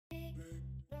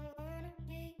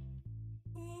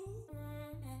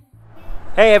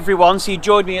Hey everyone, so you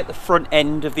joined me at the front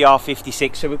end of the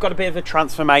R56. So we've got a bit of a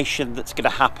transformation that's going to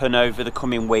happen over the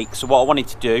coming weeks. So what I wanted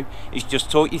to do is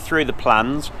just talk you through the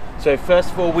plans. So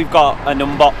first of all, we've got an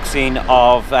unboxing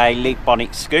of a Leap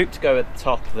Bonnet Scoop to go at the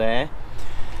top there.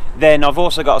 Then I've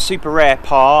also got a super rare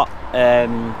part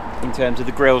in terms of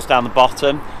the grills down the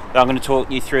bottom that I'm going to talk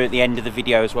you through at the end of the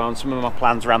video as well, and some of my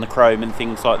plans around the chrome and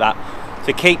things like that.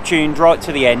 So keep tuned right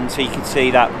to the end so you can see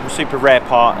that super rare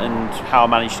part and how I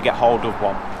managed to get hold of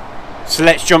one. So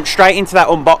let's jump straight into that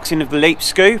unboxing of the Leap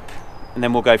Scoop and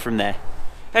then we'll go from there.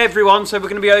 Hey everyone, so we're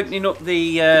going to be opening up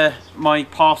the my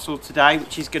parcel today,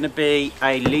 which is going to be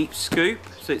a Leap Scoop.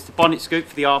 So it's the Bonnet Scoop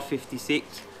for the R56.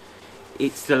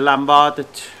 It's the Lambada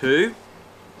 2,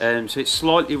 so it's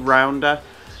slightly rounder.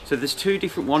 So there's two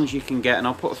different ones you can get, and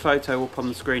I'll put a photo up on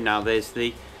the screen now. There's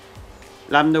the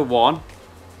Lambda 1,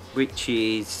 which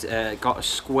is got a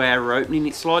square opening.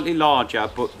 It's slightly larger,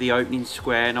 but the opening's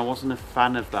square, and I wasn't a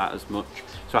fan of that as much,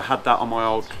 so I had that on my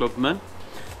old Clubman.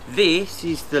 This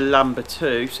is the Lambda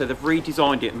 2, so they've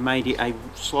redesigned it and made it a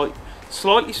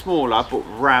slightly smaller but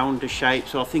rounder shape,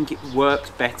 so I think it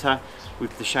works better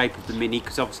with the shape of the Mini,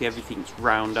 because obviously everything's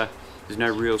rounder. There's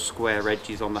no real square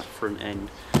edges on that front end.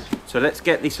 So let's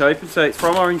get this open. So it's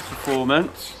from Orange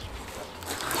Performance,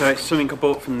 so it's something I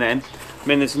bought from them. I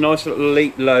mean, there's a nice little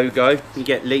Leap logo. You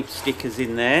get Leap stickers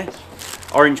in there.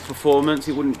 Orange Performance.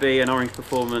 It wouldn't be an Orange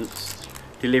Performance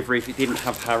delivery if it didn't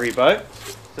have Haribo.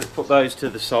 So let's put those to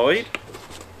the side.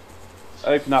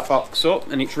 Open that box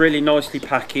up, and it's really nicely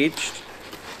packaged.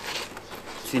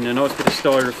 It's in a nice bit of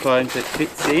styrofoam so it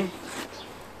fits in,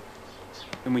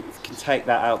 and we can take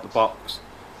that out the box.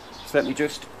 So let me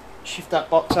just shift that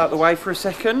box out the way for a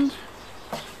second.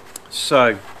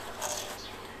 So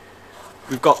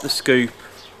we've got the scoop.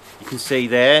 You can see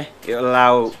there it'll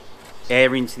allow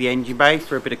air into the engine bay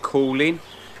for a bit of cooling.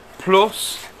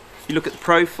 Plus, if you look at the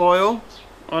profile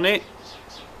on it,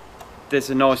 there's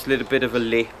a nice little bit of a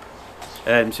lip,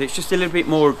 so it's just a little bit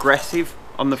more aggressive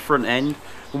on the front end.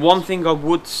 One thing I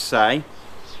would say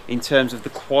in terms of the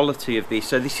quality of this,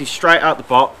 so this is straight out the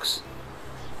box.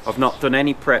 I've not done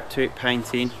any prep to it,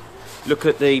 painting. Look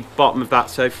at the bottom of that.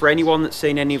 So for anyone that's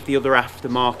seen any of the other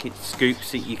aftermarket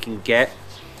scoops that you can get,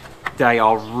 they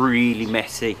are really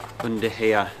messy under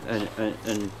here,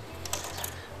 and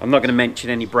I'm not going to mention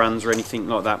any brands or anything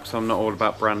like that because I'm not all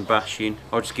about brand bashing.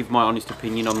 I'll just give my honest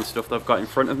opinion on the stuff that I've got in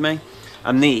front of me,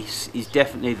 and this is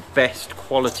definitely the best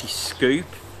quality scoop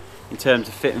in terms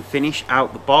of fit and finish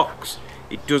out the box.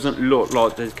 It doesn't look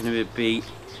like there's going to be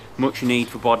much need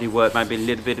for body work, maybe a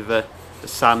little bit of a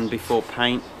sand before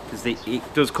paint, because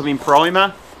it does come in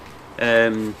primer.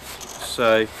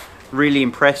 So really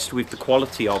impressed with the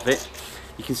quality of it.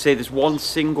 You can see there's one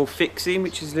single fixing,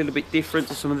 which is a little bit different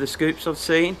to some of the scoops I've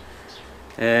seen.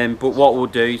 But what we'll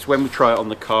do is when we try it on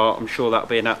the car, I'm sure that'll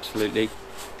be an absolutely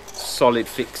solid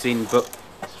fixing. But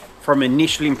from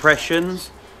initial impressions,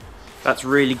 that's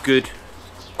really good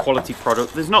quality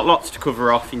product. There's not lots to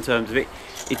cover off in terms of it.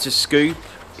 It's a scoop.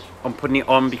 I'm putting it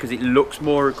on because it looks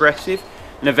more aggressive,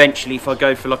 and eventually if I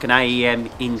go for like an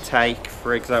AEM intake,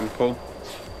 for example,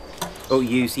 I'll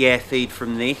use the air feed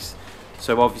from this.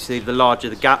 So obviously the larger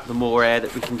the gap, the more air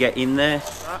that we can get in there.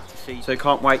 So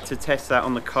can't wait to test that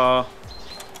on the car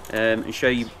and show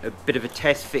you a bit of a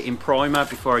test fitting primer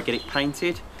before I get it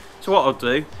painted. So what I'll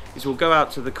do is we'll go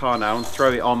out to the car now and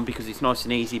throw it on, because it's nice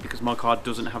and easy, because my car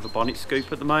doesn't have a bonnet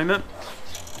scoop at the moment.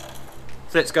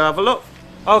 So let's go have a look.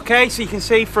 Okay, so you can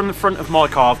see from the front of my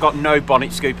car I've got no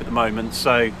bonnet scoop at the moment.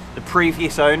 So the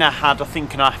previous owner had, I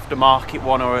think, an aftermarket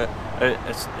one or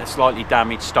a slightly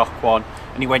damaged stock one,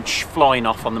 and he went flying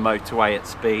off on the motorway at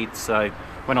speed. So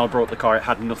when I brought the car it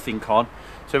had nothing on.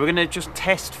 So we're going to just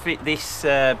test fit this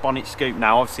bonnet scoop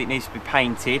now. Obviously it needs to be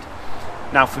painted.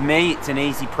 Now for me it's an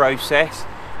easy process.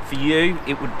 For you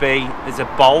it would be, there's a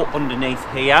bolt underneath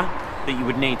here that you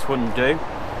would need to undo,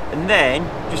 and then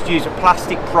just use a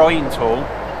plastic prying tool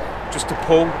just to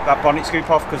pull that bonnet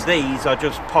scoop off, because these are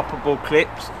just poppable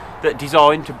clips that are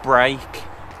designed to break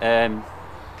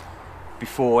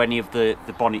before any of the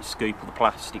bonnet scoop or the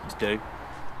plastics do.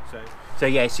 So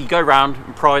yeah, so you go around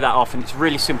and pry that off, and it's a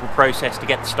really simple process to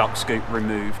get the stock scoop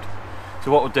removed.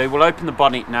 So what we'll do, we'll open the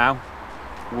bonnet now,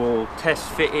 we'll test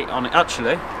fit it on it.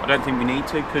 Actually, I don't think we need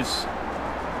to, because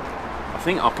I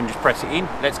think I can just press it in.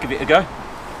 Let's give it a go.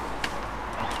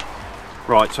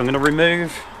 Right, so I'm going to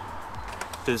remove,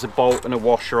 there's a bolt and a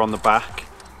washer on the back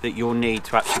that you'll need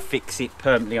to actually fix it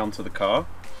permanently onto the car.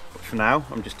 But for now,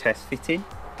 I'm just test fitting.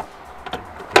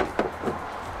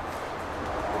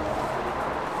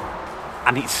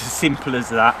 And it's as simple as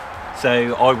that.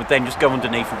 So I would then just go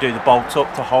underneath and do the bolt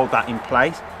up to hold that in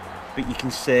place. But you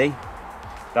can see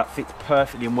That fits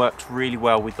perfectly and works really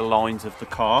well with the lines of the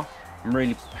car. I'm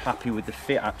really happy with the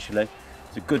fit actually.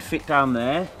 It's a good fit down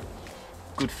there,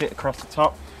 good fit across the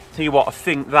top. Tell you what, I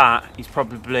think that is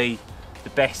probably the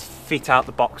best fit out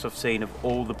the box I've seen of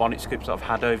all the bonnet scoops that I've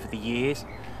had over the years.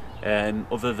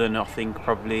 Other than I think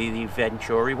probably the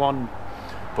Venturi one.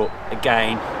 But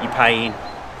again, you're paying,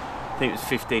 I think it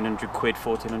was 1,500 quid,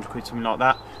 1,400 quid, something like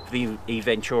that, for the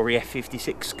Venturi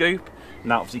R56 scoop.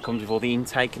 And that obviously comes with all the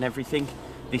intake and everything.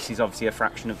 This is obviously a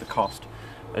fraction of the cost.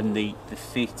 And the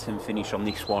fit and finish on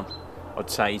this one, I'd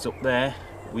say is up there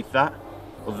with that.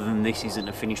 Other than this isn't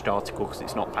a finished article because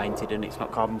it's not painted and it's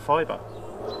not carbon fibre.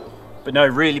 But no,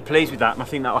 really pleased with that, and I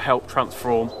think that will help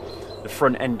transform the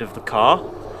front end of the car.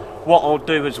 What I'll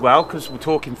do as well, because we're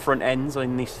talking front ends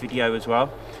in this video as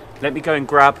well, let me go and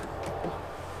grab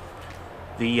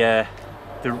the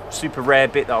super rare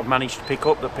bit that I've managed to pick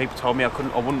up that people told me I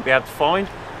wouldn't be able to find.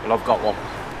 Well, I've got one.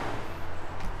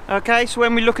 Okay, so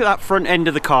when we look at that front end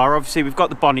of the car, obviously we've got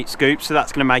the bonnet scoop, so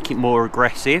that's going to make it more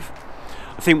aggressive.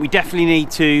 I think we definitely need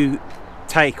to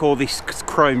take all this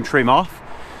chrome trim off,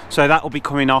 so that will be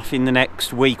coming off in the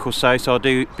next week or so. So I'll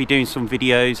be doing some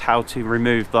videos how to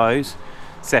remove those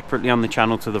separately on the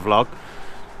channel to the vlog.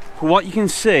 But what you can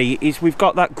see is we've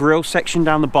got that grille section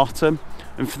down the bottom,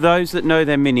 and for those that know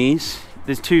their minis,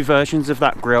 there's two versions of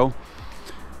that grille.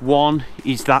 One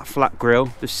is that flat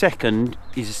grille, the second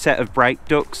is a set of brake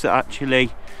ducts that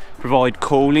actually provide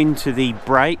cooling to the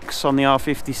brakes on the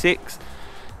R56.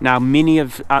 Now Mini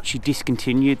have actually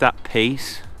discontinued that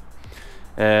piece.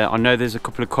 I know there's a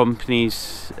couple of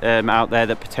companies out there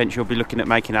that potentially will be looking at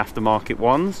making aftermarket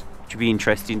ones, which would be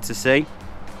interesting to see.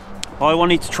 I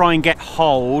wanted to try and get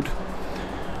hold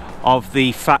of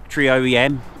the factory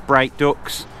OEM brake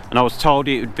ducts, and I was told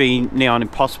it would be near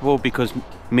impossible because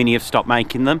Mini have stopped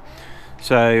making them.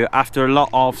 So after a lot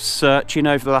of searching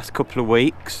over the last couple of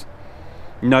weeks,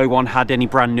 no one had any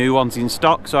brand new ones in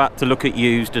stock, so I had to look at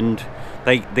used, and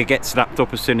they get snapped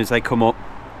up as soon as they come up.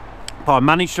 But I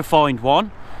managed to find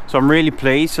one, so I'm really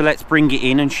pleased. So let's bring it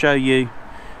in and show you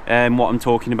what I'm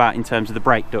talking about in terms of the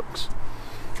brake ducts.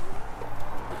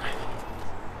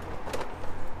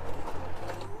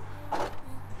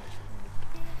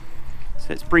 So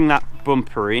let's bring that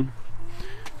bumper in,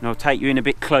 and I'll take you in a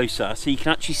bit closer so you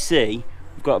can actually see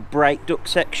we've got a brake duct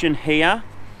section here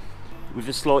with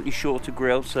a slightly shorter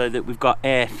grille so that we've got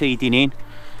air feeding in.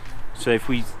 So if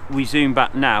we zoom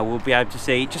back now, we'll be able to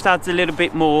see it just adds a little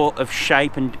bit more of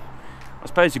shape and I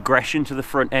suppose aggression to the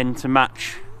front end to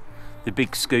match the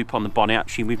big scoop on the bonnet.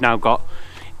 Actually, we've now got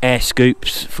air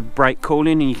scoops for brake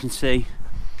cooling, and you can see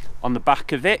on the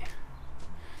back of it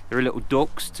there are little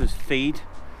ducts to feed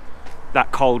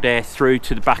that cold air through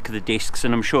to the back of the discs,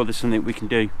 and I'm sure there's something we can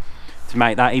do to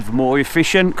make that even more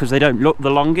efficient because they don't look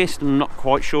the longest. I'm not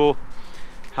quite sure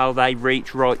how they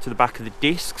reach right to the back of the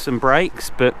discs and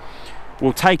brakes, but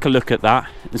we'll take a look at that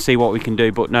and see what we can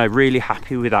do. But no, really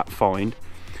happy with that find.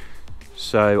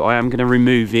 So I am going to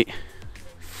remove it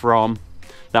from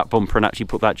that bumper and actually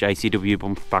put that JCW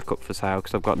bumper back up for sale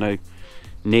because I've got no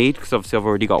need, because obviously I've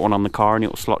already got one on the car and it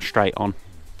will slot straight on.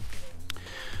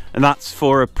 And that's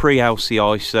for a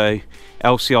pre-LCI, so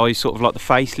LCI is sort of like the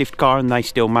facelift car, and they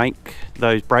still make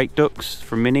those brake ducts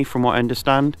from Mini from what I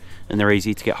understand, and they're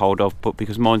easy to get hold of. But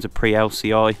because mine's a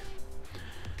pre-LCI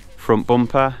front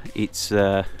bumper, it's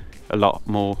a lot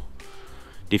more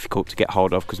difficult to get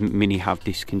hold of because Mini have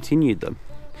discontinued them.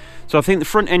 So I think the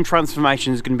front end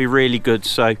transformation is going to be really good.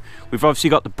 So we've obviously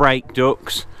got the brake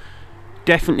ducts,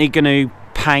 definitely going to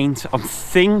paint, I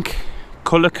think,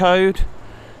 colour code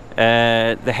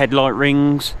the headlight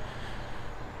rings,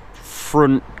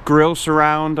 front grille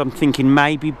surround, I'm thinking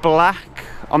maybe black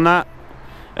on that,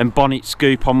 and bonnet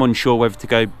scoop I'm unsure whether to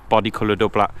go body coloured or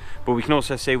black. But we can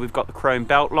also see we've got the chrome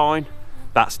belt line,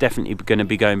 that's definitely going to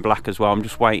be going black as well. I'm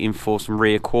just waiting for some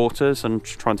rear quarters and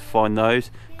just trying to find those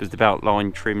because the belt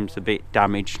line trim's a bit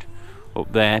damaged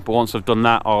up there, but once I've done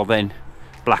that I'll then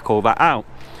black all that out.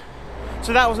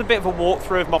 So that was a bit of a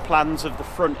walkthrough of my plans of the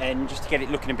front end, just to get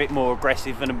it looking a bit more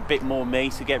aggressive and a bit more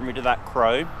me, so getting rid of that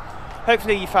chrome.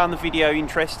 Hopefully you found the video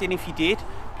interesting. If you did,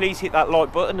 please hit that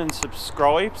like button and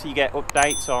subscribe so you get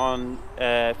updates on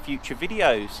future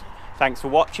videos. Thanks for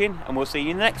watching, and we'll see you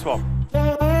in the next one.